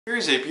Here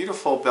is a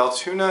beautiful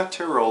Beltuna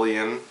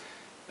Tyrolean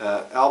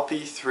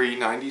Alpe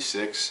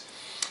 396.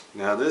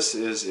 Now this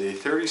is a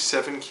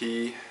 37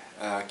 key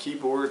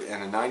keyboard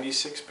and a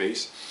 96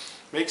 bass.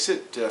 Makes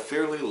it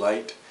fairly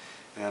light,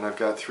 and I've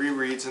got 3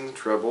 reeds in the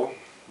treble.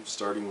 I'm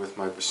starting with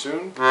my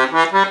bassoon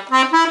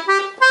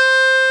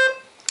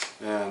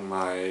and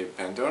my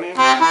bandoneon,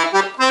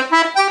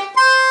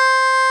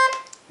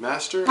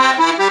 master,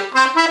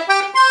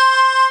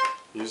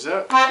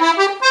 musette,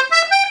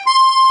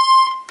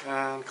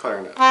 and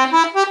clarinet.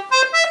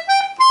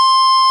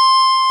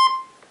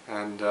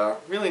 And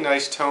really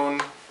nice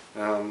tone,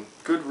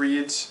 good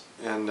reeds,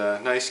 and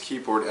nice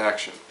keyboard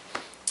action.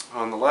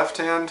 On the left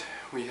hand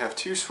we have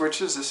 2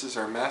 switches. This is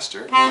our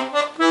master.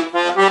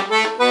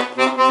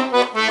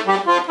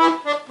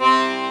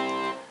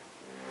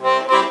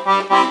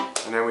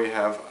 And then we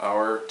have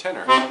our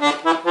tenor.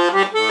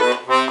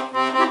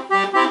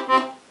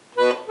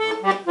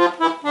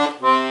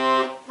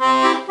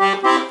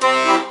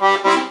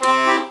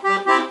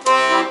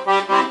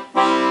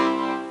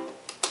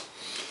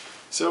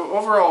 So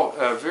overall,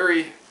 a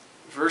very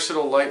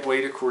versatile,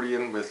 lightweight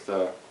accordion with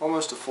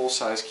almost a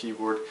full-size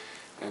keyboard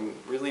and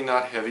really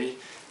not heavy.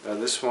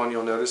 This one,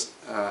 you'll notice,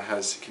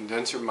 has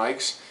condenser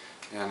mics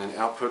and an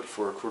output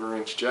for a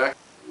 1/4-inch jack.